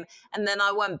seeing him. And then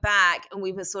I went back and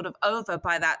we were sort of over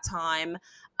by that time.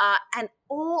 And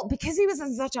all because he was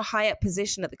in such a high up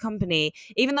position at the company,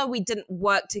 even though we didn't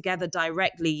work together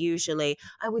directly usually,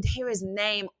 I would hear his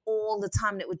name all the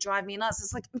time and it would drive me nuts.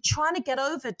 It's like, I'm trying to get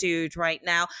over dude right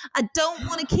now. I don't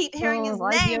want to keep hearing his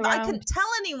name, but I couldn't tell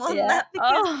anyone that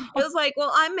because it was like,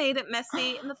 well, I made it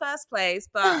messy in the first place.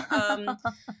 But,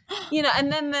 you know,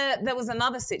 and then there was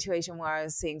another situation where I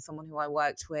was seeing someone who I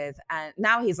worked with, and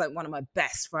now he's like one of my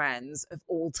best friends of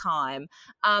all time.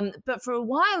 But for a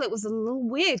while it was a little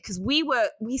weird because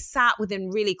we sat within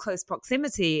really close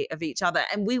proximity of each other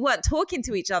and we weren't talking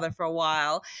to each other for a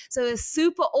while. So it was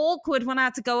super awkward when I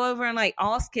had to go over and like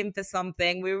ask him for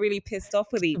something. We were really pissed off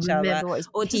with each other. What his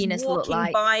or penis just walking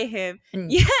like. by him.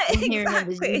 And yeah, hearing him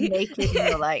was naked and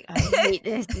you're like, I hate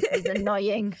this. This is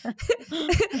annoying.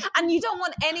 And you don't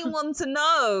want anyone to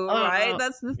know, right?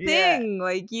 That's the thing. Yeah.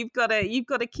 Like you've got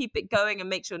to keep it going and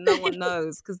make sure no one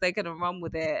knows because they're going to run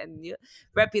with it and your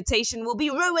reputation will be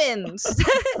ruined.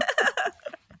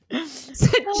 So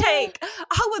Jake,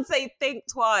 I would say think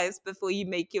twice before you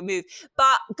make your move,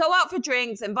 but go out for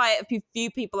drinks, invite a few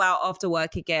people out after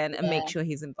work again and make sure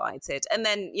he's invited, and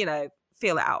then, you know,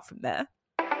 feel it out from there.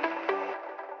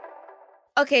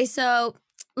 Okay, so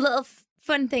little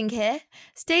fun thing here.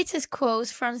 Status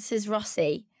Quo's Francis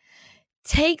Rossi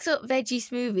takes up veggie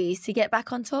smoothies to get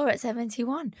back on tour at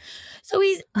 71. So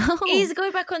he's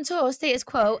going back on tour, Status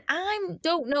Quo. I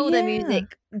don't know their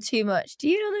music too much. Do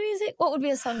you know the music? What would be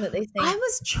a song that they sing? I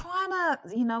was trying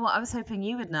to, you know what, I was hoping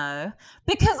you would know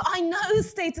because I know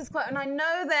Status Quo and I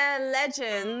know they're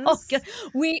legends. Oh, God.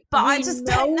 I just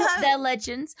don't know they're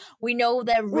legends. We know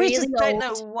they're really we just old. Don't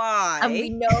know why. And we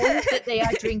know that they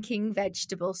are drinking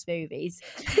vegetable smoothies.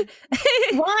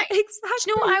 Why? Exactly.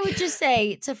 Do you know what I would just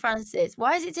say to Francis?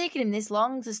 Why is it taking him this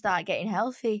long to start getting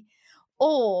healthy?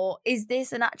 Or is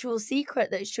this an actual secret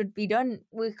that should be done?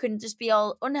 We can just be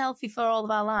all unhealthy for all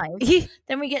of our lives.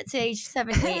 Then we get to age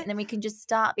 70 and then we can just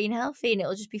start being healthy and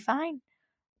it'll just be fine.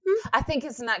 I think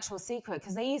it's an actual secret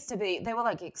because they were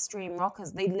like extreme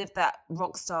rockers. They lived that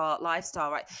rock star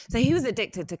lifestyle, right? So he was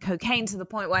addicted to cocaine to the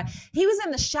point where he was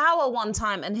in the shower one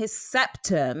time and his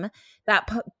septum, that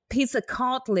piece of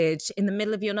cartilage in the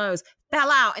middle of your nose,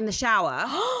 fell out in the shower.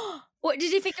 What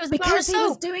did he think it was? Because he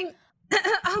was doing...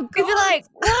 Oh, God. You'd be like,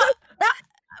 what?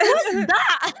 What's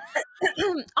that?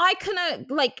 I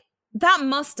couldn't, like, that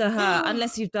must have hurt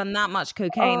unless you've done that much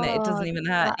cocaine that it doesn't even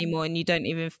hurt anymore and you don't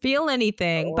even feel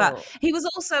anything. But he was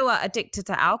also addicted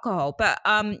to alcohol. But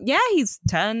yeah, he's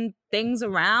turned things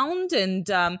around and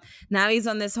now he's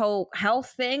on this whole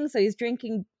health thing. So he's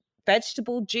drinking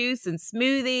vegetable juice and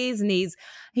smoothies, and he's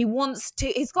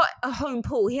got a home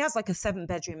pool. He has like a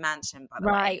 7-bedroom mansion, by the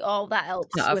way. Right. Oh, that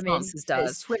helps. No, Francis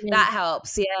does. That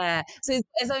helps, yeah. So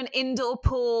his own indoor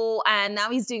pool, and now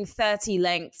he's doing 30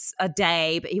 lengths a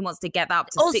day, but he wants to get that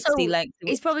up to also, 60 lengths.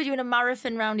 He's probably doing a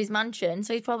marathon around his mansion,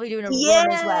 so he's probably doing a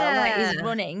run as well. Like he's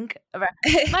running.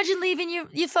 Imagine leaving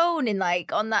your phone in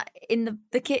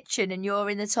the kitchen, and you're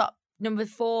in the top number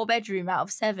 4 bedroom out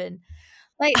of 7.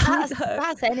 Like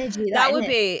that's energy. That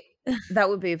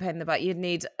would be a pain in the butt. You'd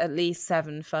need at least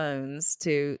 7 phones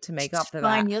to make up for that.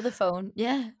 Find the other phone.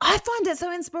 Yeah. I find it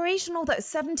so inspirational that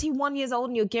 71 years old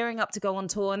and you're gearing up to go on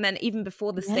tour. And then even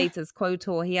before the Status Quo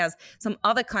tour, he has some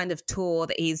other kind of tour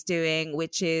that he's doing,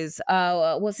 which is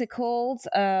what's it called? He's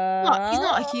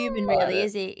not a human, really,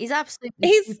 is he? He's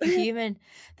absolutely superhuman.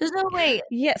 There's no way.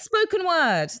 Yeah, spoken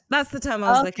word. That's the term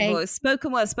I was looking for.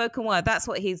 Spoken word. That's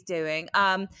what he's doing.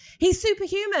 He's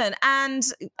superhuman, and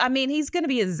I mean, he's going to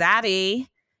be a zaddy.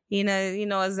 You know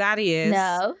what a zaddy is?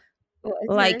 No.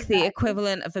 Like the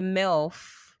equivalent of a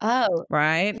MILF. Oh.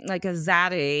 Right? Like a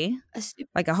zaddy.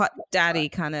 Like a hot daddy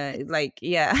kind of, like,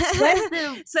 yeah.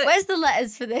 Where's the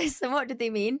letters for this, and what did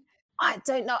they mean? I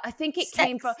don't know. I think it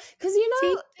came from, because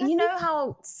you know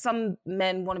how some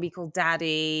men want to be called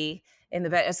daddy in the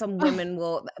bed, or some women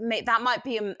will make that might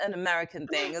be an American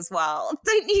thing as well.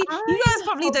 Don't you? You guys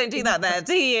probably don't do that there,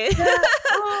 do you?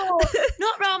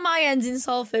 Not round my ends in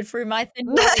Salford through my thin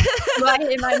line.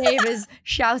 Right in my neighbours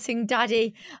shouting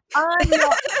 "Daddy."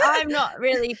 I'm not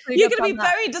really. You're going to be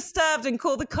very disturbed and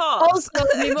call the cops. Also,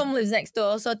 my mum lives next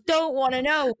door, so I don't want to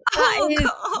know. That is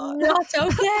not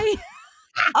okay.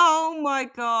 Oh my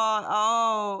God.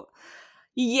 Oh.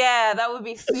 Yeah, that would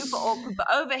be super awkward. But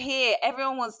over here,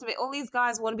 everyone wants to be, all these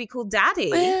guys want to be called daddy.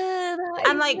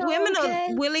 And like women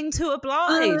are willing to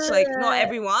oblige. Like not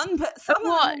everyone, but some of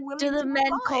them are willing do the men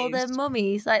oblige. call their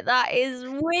mummies? Like that is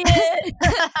weird.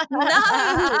 No,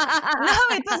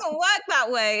 it doesn't work that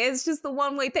way. It's just the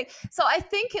one way thing. So I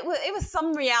think it was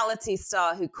some reality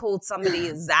star who called somebody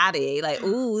a zaddy, like,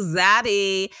 ooh,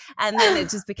 zaddy. And then it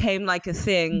just became like a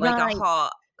thing, like a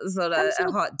hot, sort of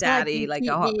a hot daddy, like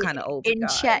a hot kind of old in guy.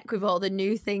 check with all the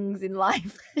new things in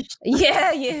life.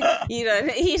 Yeah, you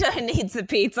don't need to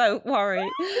pee. Don't worry.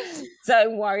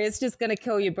 It's just gonna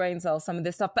kill your brain cells, some of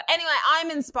this stuff. But anyway,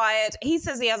 I'm inspired. He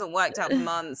says he hasn't worked out for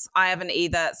months. I haven't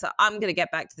either. So I'm gonna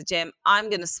get back to the gym. I'm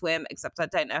gonna swim, except I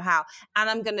don't know how, and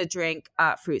I'm gonna drink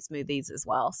fruit smoothies as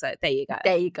well. So there you go.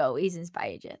 There you go. He's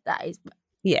inspired you. That is.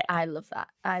 Yeah, I love that.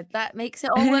 That makes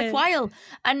it all worthwhile,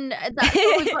 and that's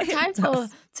all we've got time for,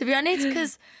 to be honest,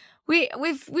 because we've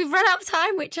run out of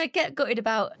time, which I get gutted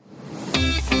about.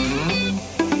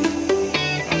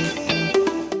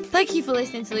 Thank you for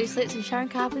listening to Loose Lips with Sharon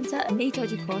Carpenter and me,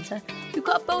 Georgie Porter. We've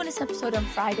got a bonus episode on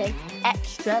Friday,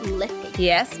 extra lippy.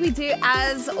 Yes, we do.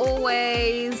 As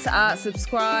always,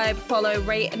 subscribe, follow,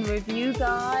 rate, and review,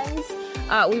 guys.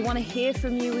 We want to hear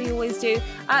from you. We always do.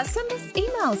 Send us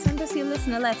emails. Send us your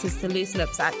listener letters to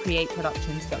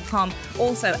looselips@createproductions.com.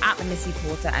 Also at the Missy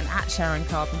Porter and at Sharon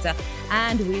Carpenter.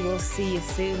 And we will see you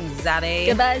soon, Zaddy.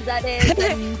 Goodbye, Zaddies.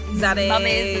 And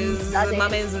Zaddies.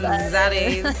 Mummies and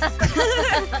Zaddies.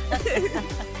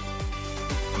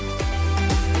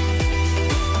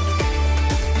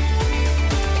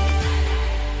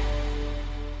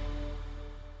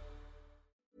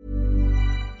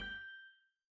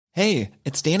 Hey,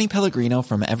 it's Danny Pellegrino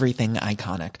from Everything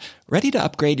Iconic. Ready to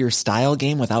upgrade your style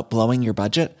game without blowing your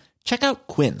budget? Check out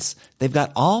Quince. They've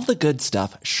got all the good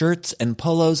stuff, shirts and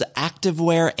polos,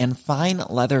 activewear, and fine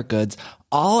leather goods,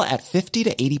 all at 50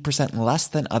 to 80% less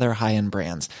than other high-end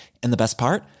brands. And the best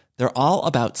part? They're all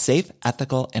about safe,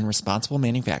 ethical, and responsible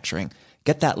manufacturing.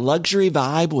 Get that luxury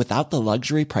vibe without the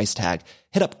luxury price tag.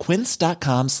 Hit up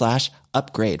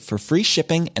quince.com/upgrade for free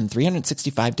shipping and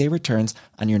 365-day returns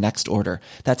on your next order.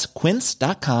 That's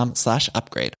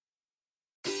quince.com/upgrade.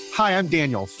 Hi, I'm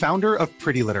Daniel, founder of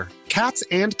Pretty Litter. Cats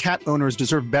and cat owners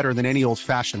deserve better than any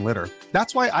old-fashioned litter.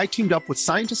 That's why I teamed up with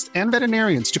scientists and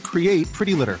veterinarians to create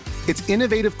Pretty Litter. Its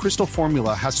innovative crystal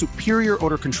formula has superior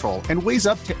odor control and weighs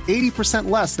up to 80%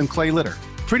 less than clay litter.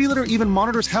 Pretty Litter even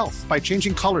monitors health by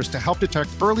changing colors to help detect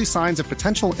early signs of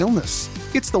potential illness.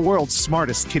 It's the world's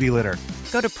smartest kitty litter.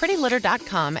 Go to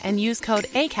prettylitter.com and use code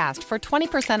ACAST for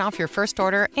 20% off your first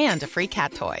order and a free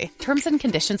cat toy. Terms and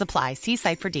conditions apply. See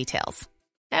site for details.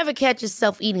 Ever catch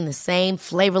yourself eating the same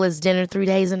flavorless dinner 3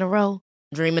 days in a row?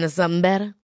 Dreaming of something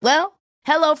better? Well,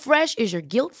 HelloFresh is your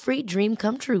guilt-free dream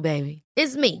come true, baby.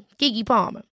 It's me, Keke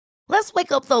Palmer. Let's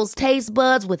wake up those taste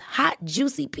buds with hot,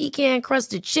 juicy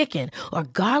pecan-crusted chicken or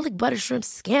garlic butter shrimp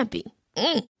scampi.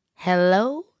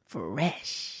 Hello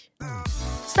Fresh.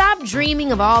 Stop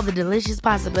dreaming of all the delicious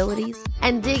possibilities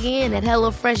and dig in at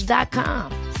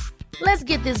HelloFresh.com. Let's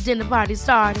get this dinner party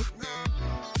started.